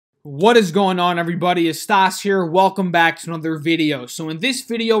What is going on, everybody? It's Stas here. Welcome back to another video. So in this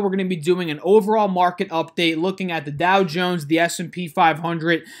video, we're going to be doing an overall market update looking at the Dow Jones, the S&P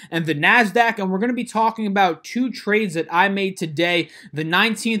 500, and the NASDAQ, and we're going to be talking about two trades that I made today, the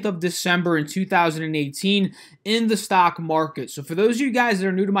 19th of December in 2018, in the stock market. So for those of you guys that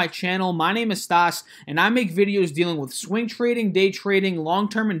are new to my channel, my name is Stas, and I make videos dealing with swing trading, day trading,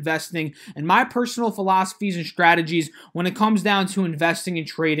 long-term investing, and my personal philosophies and strategies when it comes down to investing and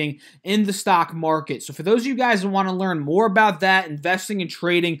trading in the stock market. So for those of you guys that want to learn more about that, investing and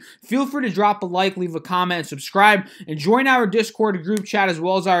trading, feel free to drop a like, leave a comment, subscribe, and join our Discord group chat as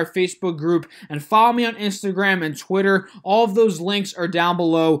well as our Facebook group, and follow me on Instagram and Twitter. All of those links are down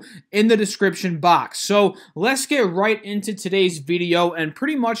below in the description box. So let's get right into today's video. And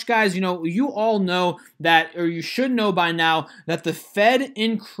pretty much, guys, you all know that, or you should know by now, that the Fed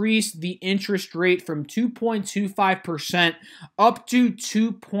increased the interest rate from 2.25% up to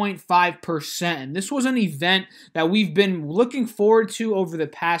 2.5%. And this was an event that we've been looking forward to over the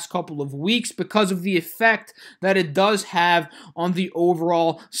past couple of weeks because of the effect that it does have on the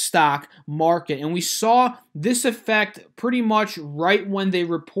overall stock market. And we saw this effect pretty much right when they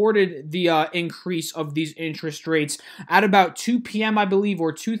reported the increase of these interest rates at about 2 p.m., I believe,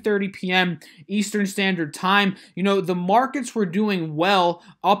 or 2:30 p.m. Eastern Standard Time. The markets were doing well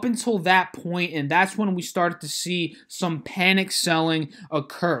up until that point, and that's when we started to see some panic selling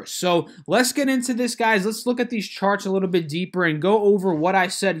occur. So let's get into this, guys. Let's look at these charts a little bit deeper and go over what I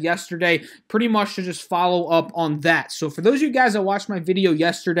said yesterday, pretty much to just follow up on that. So for those of you guys that watched my video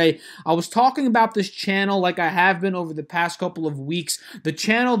yesterday, I was talking about this channel like I have been over the past couple of weeks, the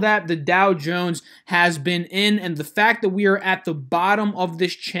channel that the Dow Jones has been in, and the fact that we are at the bottom of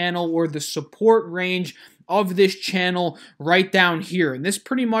this channel, or the support range of this channel right down here. And this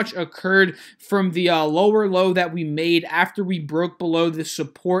pretty much occurred from the lower low that we made after we broke below the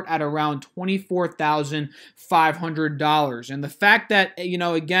support at around $24,500. And the fact that,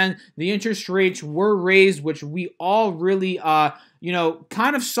 again, the interest rates were raised, which we all really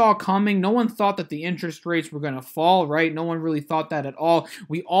kind of saw coming. No one thought that the interest rates were going to fall, right? No one really thought that at all.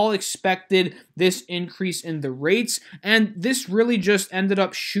 We all expected this increase in the rates, and this really just ended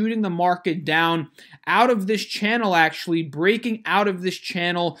up shooting the market down out of this channel, actually breaking out of this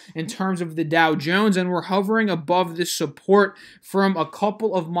channel in terms of the Dow Jones, and we're hovering above this support from a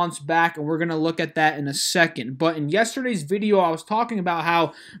couple of months back, and we're going to look at that in a second. But in yesterday's video, I was talking about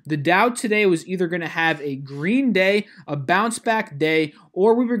how the Dow today was either going to have a green day, a bounce back day,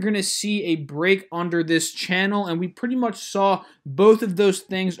 or we were going to see a break under this channel, and we pretty much saw both of those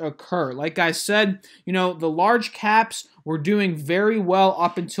things occur. Like I said, the large caps were doing very well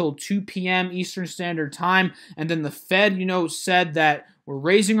up until 2 p.m. Eastern Standard Time, and then the Fed, said that we're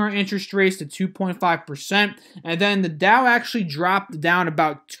raising our interest rates to 2.5%, and then the Dow actually dropped down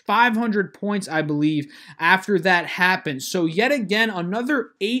about 500 points, I believe, after that happened. So yet again,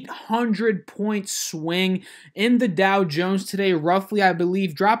 another 800-point swing in the Dow Jones today, roughly, I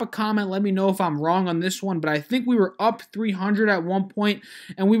believe. Drop a comment, let me know if I'm wrong on this one, but I think we were up 300 at one point,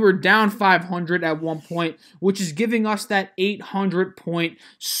 and we were down 500 at one point, which is giving us that 800-point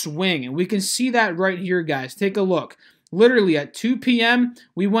swing. And we can see that right here, guys. Take a look. Literally at 2 p.m.,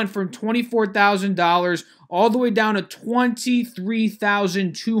 we went from $24,000 all the way down to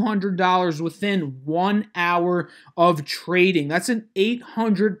 $23,200 within 1 hour of trading. That's an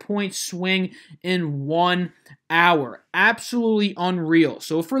 800-point swing in 1 hour. Absolutely unreal.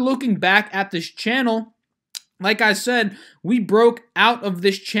 So if we're looking back at this channel, like I said, we broke out of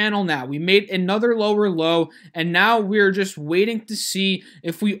this channel now. We made another lower low, and now we're just waiting to see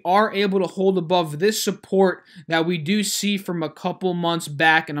if we are able to hold above this support that we do see from a couple months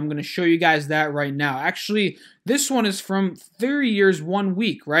back, and I'm going to show you guys that right now. Actually, this one is from 3 years, 1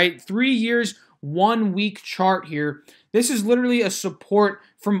 week, right? 3 years, 1 week chart here. This is literally a support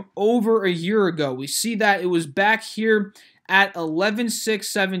from over a year ago. We see that it was back here at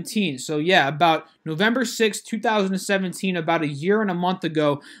 11/6/17. So yeah, about November 6, 2017, about a year and a month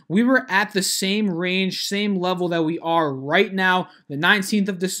ago, we were at the same range, same level that we are right now, the 19th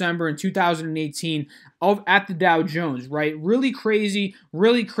of December in 2018, at the Dow Jones, right? Really crazy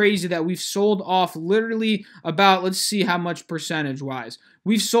that we've sold off literally about, let's see how much percentage-wise.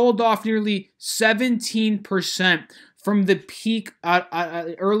 We've sold off nearly 17% from the peak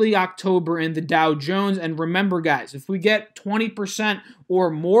early October in the Dow Jones. And remember, guys, if we get 20% or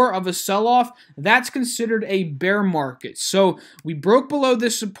more of a sell-off, that's considered a bear market. So we broke below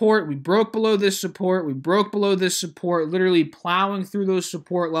this support, we broke below this support, we broke below this support, literally plowing through those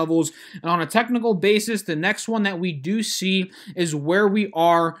support levels. And on a technical basis, the next one that we do see is where we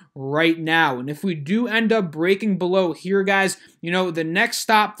are right now. And if we do end up breaking below here, guys, the next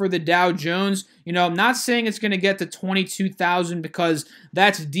stop for the Dow Jones, I'm not saying it's going to get to 22,000 because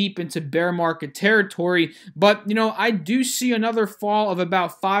that's deep into bear market territory, but, I do see another fall of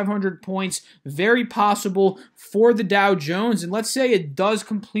about 500 points, very possible for the Dow Jones. And let's say it does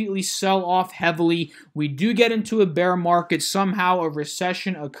completely sell off heavily. We do get into a bear market. Somehow a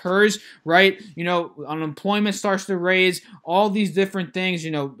recession occurs, right? Unemployment starts to raise, all these different things,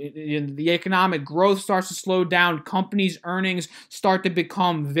 the economic growth starts to slow down, companies' earnings start to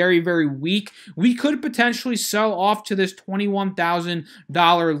become very, very weak. We could potentially sell off to this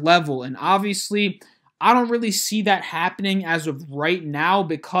 $21,000 level. And obviously, I don't really see that happening as of right now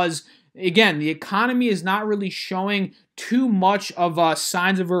because, again, the economy is not really showing too much of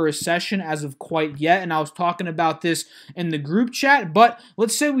signs of a recession as of quite yet, and I was talking about this in the group chat. But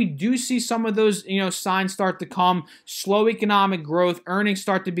let's say we do see some of those signs start to come, slow economic growth, earnings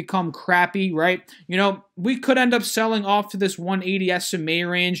start to become crappy, right? We could end up selling off to this 180 SMA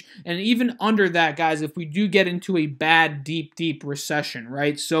range, and even under that, guys, if we do get into a bad, deep recession,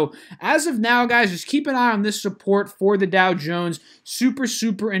 right? So as of now, guys, just keep an eye on this support for the Dow Jones. Super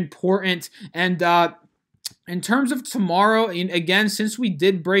important. And in terms of tomorrow, again, since we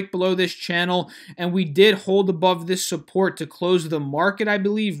did break below this channel and we did hold above this support to close the market, I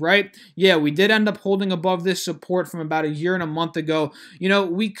believe, right? Yeah, we did end up holding above this support from about a year and a month ago.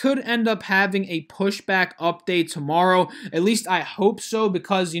 We could end up having a pushback update tomorrow. At least I hope so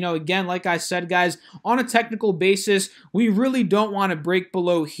because, again, like I said, guys, on a technical basis, we really don't want to break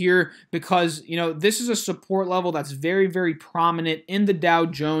below here because, this is a support level that's very, very prominent in the Dow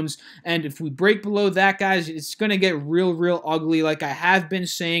Jones. And if we break below that, guys, it's going to get real ugly, like I have been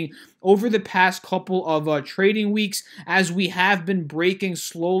saying over the past couple of trading weeks, as we have been breaking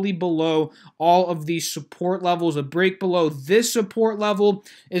slowly below all of these support levels. A break below this support level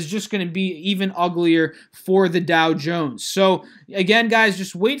is just going to be even uglier for the Dow Jones. So again, guys,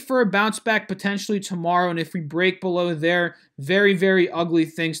 just wait for a bounce back potentially tomorrow, and if we break below there, very ugly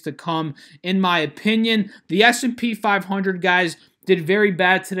things to come, in my opinion. The S&P 500, guys, did very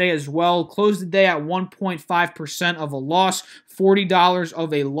bad today as well. Closed the day at 1.5% of a loss, $40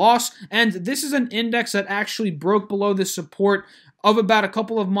 of a loss. And this is an index that actually broke below the support of about a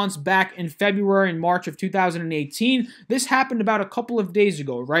couple of months back in February and March of 2018. This happened about a couple of days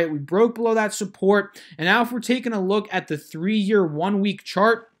ago, right? We broke below that support. And now if we're taking a look at the 3-year, 1-week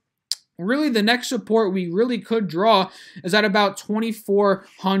chart, really, the next support we really could draw is at about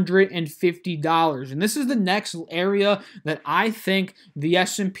 $2,450. And this is the next area that I think the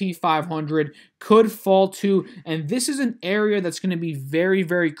S&P 500 could fall to, and this is an area that's going to be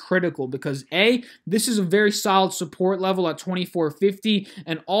very critical because A, this is a very solid support level at 2450,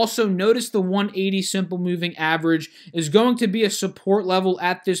 and also notice the 180 simple moving average is going to be a support level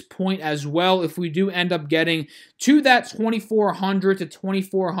at this point as well if we do end up getting to that $2,400 to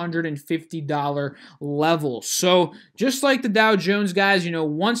 $2,450 level. So just like the Dow Jones, guys,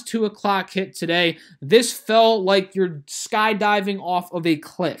 once 2 o'clock hit today, this felt like you're skydiving off of a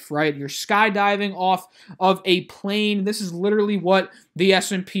cliff, right? You're skydiving off of a plane. This is literally what the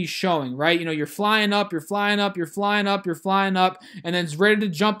S&P is showing, right? You're flying up, and then it's ready to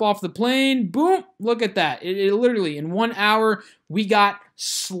jump off the plane. Boom! Look at that. It literally, in 1 hour, we got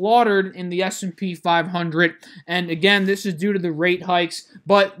slaughtered in the S&P 500. And again, this is due to the rate hikes.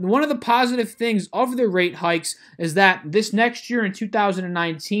 But one of the positive things of the rate hikes is that this next year in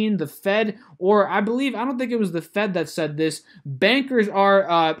 2019, the Fed, or I don't think it was the Fed that said this, bankers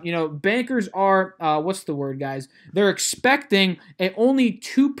are, what's the word, guys? They're expecting only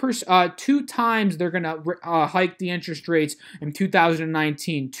 2 times they're going to hike the interest rates in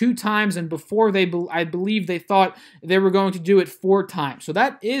 2019. 2 times, and before I believe they thought they were going to do it 4 times. So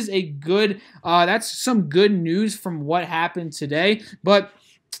that is a good, that's some good news from what happened today. But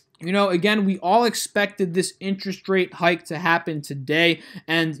again, we all expected this interest rate hike to happen today.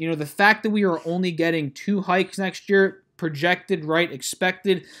 And, the fact that we are only getting 2 hikes next year, projected, right,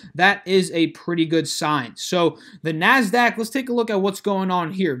 expected, that is a pretty good sign. So the NASDAQ, let's take a look at what's going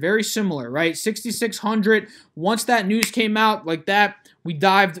on here. Very similar, right? 6,600. Once that news came out like that, we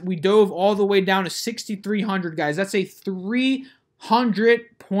dove all the way down to 6,300, guys. That's a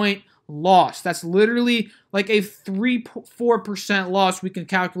 300-point loss. That's literally like a 3-4% loss. We can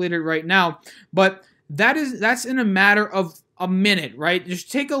calculate it right now. But that's in a matter of a minute, right?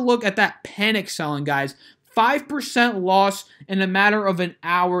 Just take a look at that panic selling, guys. 5% loss in a matter of an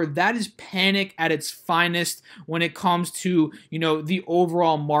hour. That is panic at its finest when it comes to, the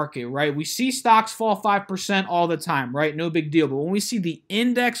overall market, right? We see stocks fall 5% all the time, right? No big deal. But when we see the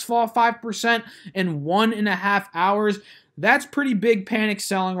index fall 5% in 1.5 hours, that's pretty big panic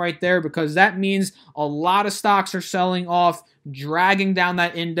selling right there, because that means a lot of stocks are selling off, dragging down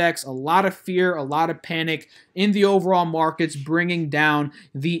that index. A lot of fear, a lot of panic in the overall markets, bringing down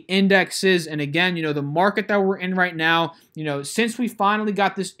the indexes. And again, the market that we're in right now, since we finally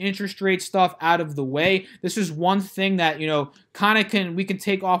got this interest rate stuff out of the way, this is one thing that, we can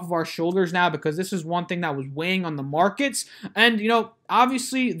take off of our shoulders now, because this is one thing that was weighing on the markets. And,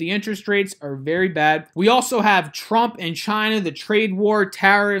 obviously the interest rates are very bad. We also have Trump and China, the trade war,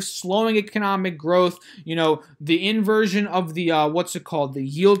 tariffs, slowing economic growth, the inversion of the, the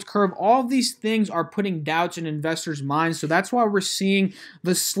yield curve. All of these things are putting doubts in investors' minds. So that's why we're seeing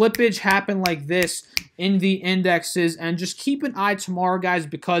the slippage happen like this in the indexes. And just keep an eye tomorrow, guys,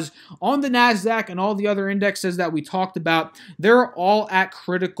 because on the NASDAQ and all the other indexes that we talked about, they're all at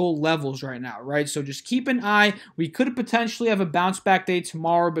critical levels right now, right? So just keep an eye. We could potentially have a bounce back day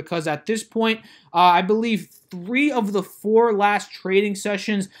tomorrow, because at this point, I believe 3 of the 4 last trading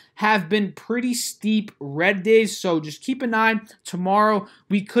sessions have been pretty steep red days. So just keep an eye. Tomorrow,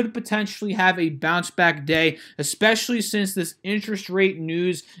 we could potentially have a bounce back day, especially since this interest rate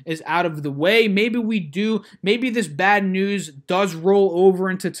news is out of the way. Maybe this bad news does roll over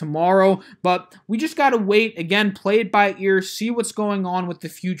into tomorrow, but we just got to wait. Again, play it by ear, see what's going on with the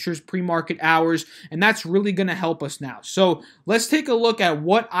futures pre-market hours, and that's really going to help us now. So let's take a look at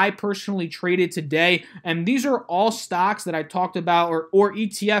what I personally traded today, and these are all stocks that I talked about, or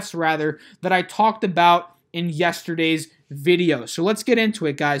ETFs rather, that I talked about in yesterday's video. So let's get into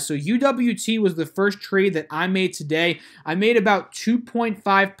it, guys. So UWT was the first trade that I made today. I made about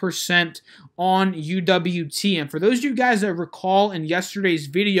 2.5% on UWT. And for those of you guys that recall in yesterday's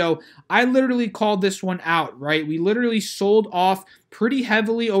video, I literally called this one out, right? We literally sold off pretty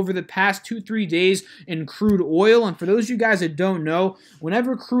heavily over the past 2-3 days in crude oil. And for those of you guys that don't know,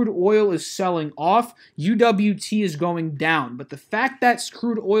 whenever crude oil is selling off, UWT is going down. But the fact that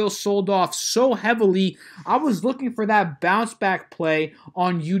crude oil sold off so heavily, I was looking for that bounce back play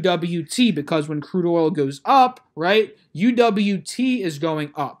on UWT, because when crude oil goes up, right, UWT is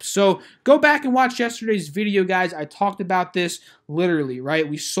going up. So go back and watch yesterday's video, guys. I talked about this literally, right?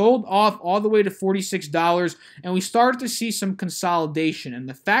 We sold off all the way to $46, and we started to see some consolidation. And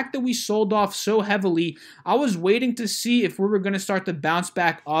the fact that we sold off so heavily, I was waiting to see if we were going to start to bounce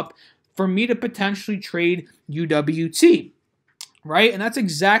back up for me to potentially trade UWT. Right? And that's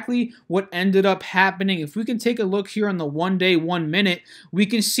exactly what ended up happening. If we can take a look here on the 1 day, 1 minute, we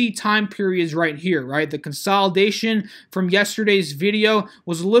can see time periods right here, right? The consolidation from yesterday's video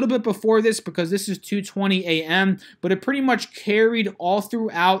was a little bit before this, because this is 2:20 a.m., but it pretty much carried all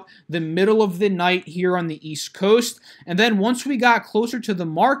throughout the middle of the night here on the East Coast. And then once we got closer to the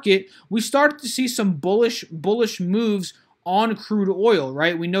market, we started to see some bullish moves on crude oil,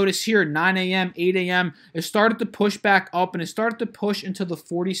 right? We notice here 9 a.m., 8 a.m., it started to push back up, and it started to push into the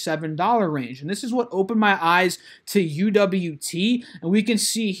 $47 range. And this is what opened my eyes to UWT. And we can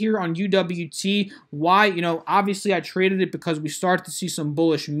see here on UWT why, obviously I traded it, because we started to see some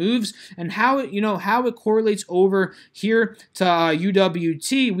bullish moves, and how it correlates over here to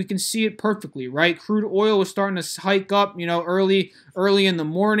UWT. We can see it perfectly, right? Crude oil was starting to hike up, early in the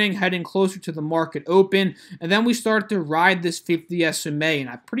morning, heading closer to the market open, and then we started to ride this 50 SMA, and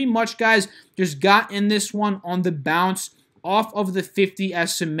I pretty much, guys, just got in this one on the bounce off of the 50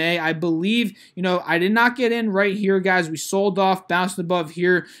 SMA. I believe, I did not get in right here, guys. We sold off, bounced above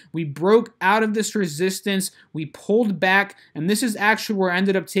here. We broke out of this resistance. We pulled back, and this is actually where I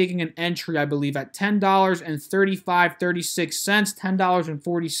ended up taking an entry, I believe, at $10.36,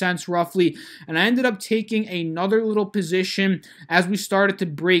 $10.40 roughly. And I ended up taking another little position as we started to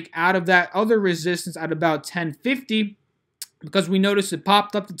break out of that other resistance at about $10.50. Because we noticed it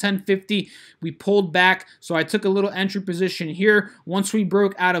popped up to $10.50, we pulled back, so I took a little entry position here. Once we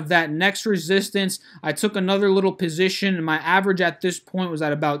broke out of that next resistance, I took another little position, and my average at this point was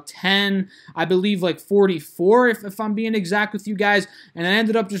at about 10, I believe like 44, if I'm being exact with you guys, and I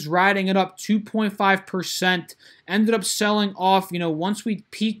ended up just riding it up 2.5%, ended up selling off, once we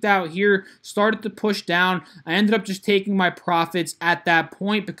peaked out here, started to push down, I ended up just taking my profits at that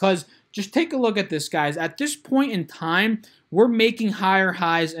point, because just take a look at this, guys. At this point in time, we're making higher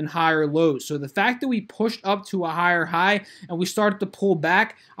highs and higher lows. So the fact that we pushed up to a higher high and we started to pull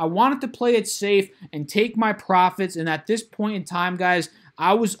back, I wanted to play it safe and take my profits. And at this point in time, guys,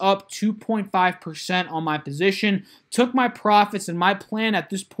 I was up 2.5% on my position, took my profits, and my plan at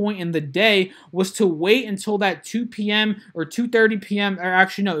this point in the day was to wait until that 2 p.m. or 2:30 p.m. or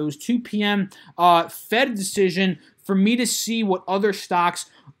actually no, it was 2 p.m. Fed decision for me to see what other stocks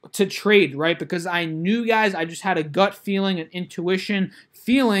to trade, right? Because I knew, guys, I just had a gut feeling, an intuition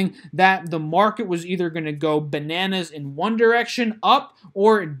feeling that the market was either going to go bananas in one direction, up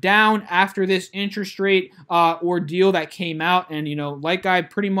or down after this interest rate ordeal that came out. And, you know, like I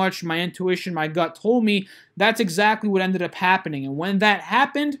pretty much, my intuition, my gut told me, that's exactly what ended up happening. And when that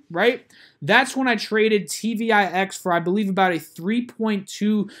happened, right, that's when I traded TVIX for, I believe, about a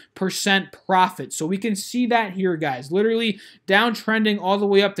 3.2% profit. So we can see that here, guys. Literally downtrending all the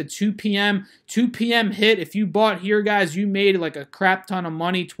way up to 2 p.m. 2 p.m. hit. If you bought here, guys, you made like a crap ton of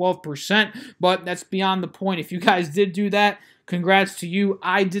money, 12%. But that's beyond the point. If you guys did do that, congrats to you.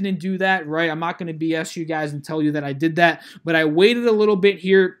 I didn't do that, right? I'm not going to BS you guys and tell you that I did that. But I waited a little bit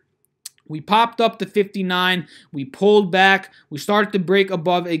here. We popped up to 59, we pulled back, we started to break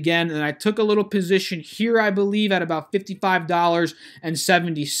above again, and I took a little position here, I believe, at about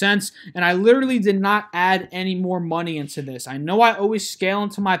 $55.70, and I literally did not add any more money into this. I know I always scale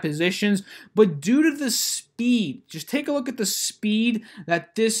into my positions, but due to the speed, just take a look at the speed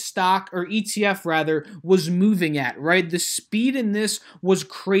that this stock, or ETF rather, was moving at, right? The speed in this was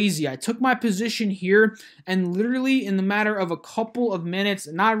crazy. I took my position here, and literally in the matter of a couple of minutes,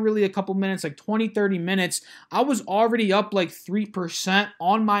 not really a couple minutes, like 20, 30 minutes, I was already up like 3%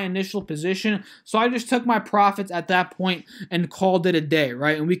 on my initial position. So I just took my profits at that point and called it a day,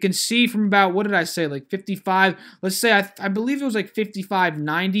 right? And we can see from about, what did I say, like 55, let's say, I believe it was like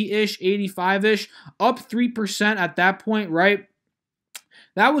 55.90-ish, 85-ish, up 3% at that point, right?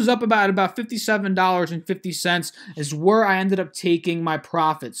 That was up about $57.50 is where I ended up taking my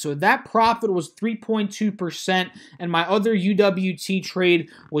profit. So that profit was 3.2%, and my other UWT trade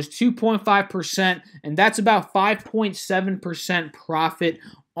was 2.5%, and that's about 5.7% profit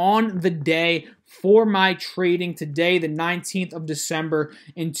on the day for my trading today, the 19th of December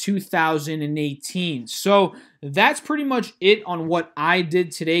in 2018. So that's pretty much it on what I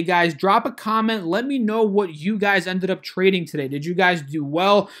did today, guys. Drop a comment. Let me know what you guys ended up trading today. Did you guys do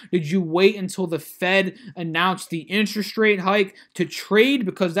well? Did you wait until the Fed announced the interest rate hike to trade?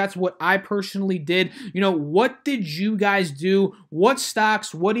 Because that's what I personally did. You know, what did you guys do? What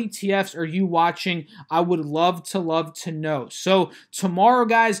stocks, what ETFs are you watching? I would love to know. So tomorrow,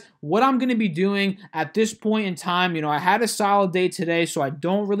 guys, what I'm going to be doing at this point in time, you know, I had a solid day today, so I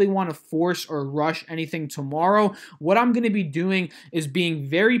don't really want to force or rush anything tomorrow. What I'm going to be doing is being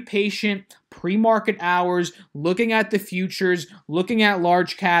very patient, pre-market hours, looking at the futures, looking at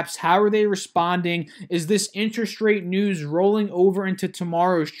large caps. How are they responding? Is this interest rate news rolling over into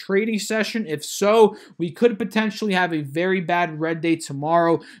tomorrow's trading session? If so, we could potentially have a very bad red day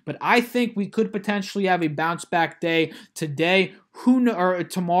tomorrow, but I think we could potentially have a bounce back day today. Or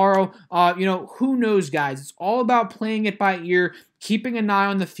tomorrow, you know, who knows, guys? It's all about playing it by ear, keeping an eye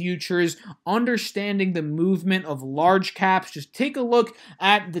on the futures, understanding the movement of large caps. Just take a look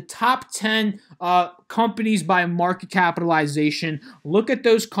at the top 10 companies by market capitalization. Look at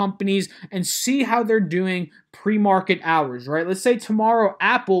those companies and see how they're doing pre-market hours, right? Let's say tomorrow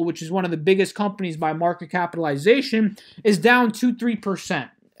Apple, which is one of the biggest companies by market capitalization, is down 2-3%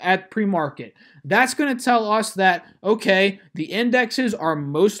 at pre-market. That's going to tell us that, okay, the indexes are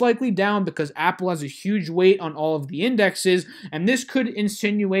most likely down because Apple has a huge weight on all of the indexes, and this could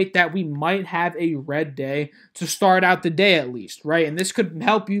insinuate that we might have a red day to start out the day at least, right? And this could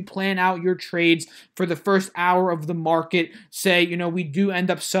help you plan out your trades for the first hour of the market. Say, you know, we do end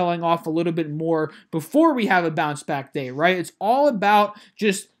up selling off a little bit more before we have a bounce back day, right? It's all about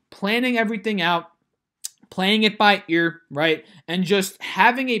just planning everything out, playing it by ear, right? And just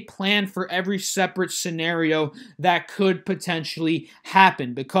having a plan for every separate scenario that could potentially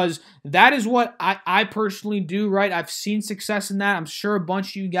happen, because that is what I personally do, right? I've seen success in that. I'm sure a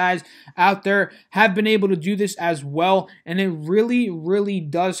bunch of you guys out there have been able to do this as well, and it really, really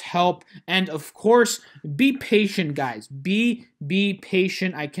does help. And of course, be patient, guys. Be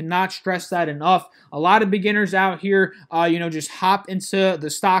patient. I cannot stress that enough. A lot of beginners out here, you know, just hop into the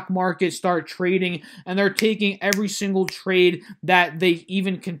stock market, start trading, and they're taking every single trade that they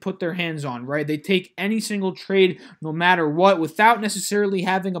even can put their hands on, right? They take any single trade, no matter what, without necessarily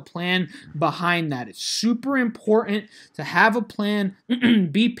having a plan behind that. It's super important to have a plan,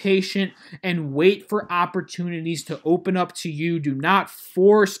 be patient, and wait for opportunities to open up to you. Do not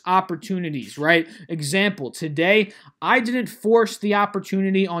force opportunities, right? Example, today, I didn't force forced the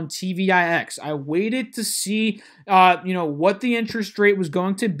opportunity on TVIX. I waited to see, what the interest rate was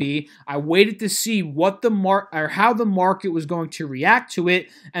going to be. I waited to see what how the market was going to react to it,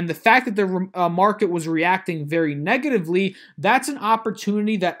 and the fact that the market was reacting very negatively, that's an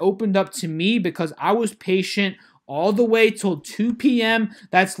opportunity that opened up to me because I was patient all the way till 2 p.m.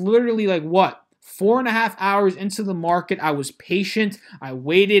 That's literally like what? 4.5 hours into the market. I was patient, I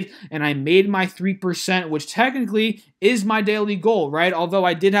waited, and I made my 3%, which technically is my daily goal, right? Although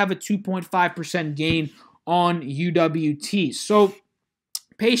I did have a 2.5% gain on UWT. So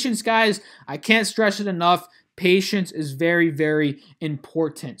patience, guys, I can't stress it enough. Patience is very, very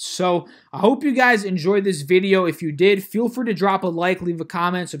important. So I hope you guys enjoyed this video. If you did, feel free to drop a like, leave a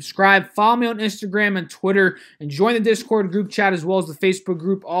comment, subscribe, follow me on Instagram and Twitter, and join the Discord group chat as well as the Facebook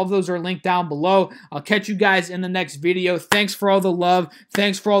group. All of those are linked down below. I'll catch you guys in the next video. Thanks for all the love.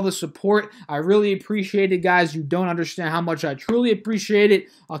 Thanks for all the support. I really appreciate it, guys. You don't understand how much I truly appreciate it.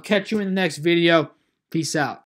 I'll catch you in the next video. Peace out.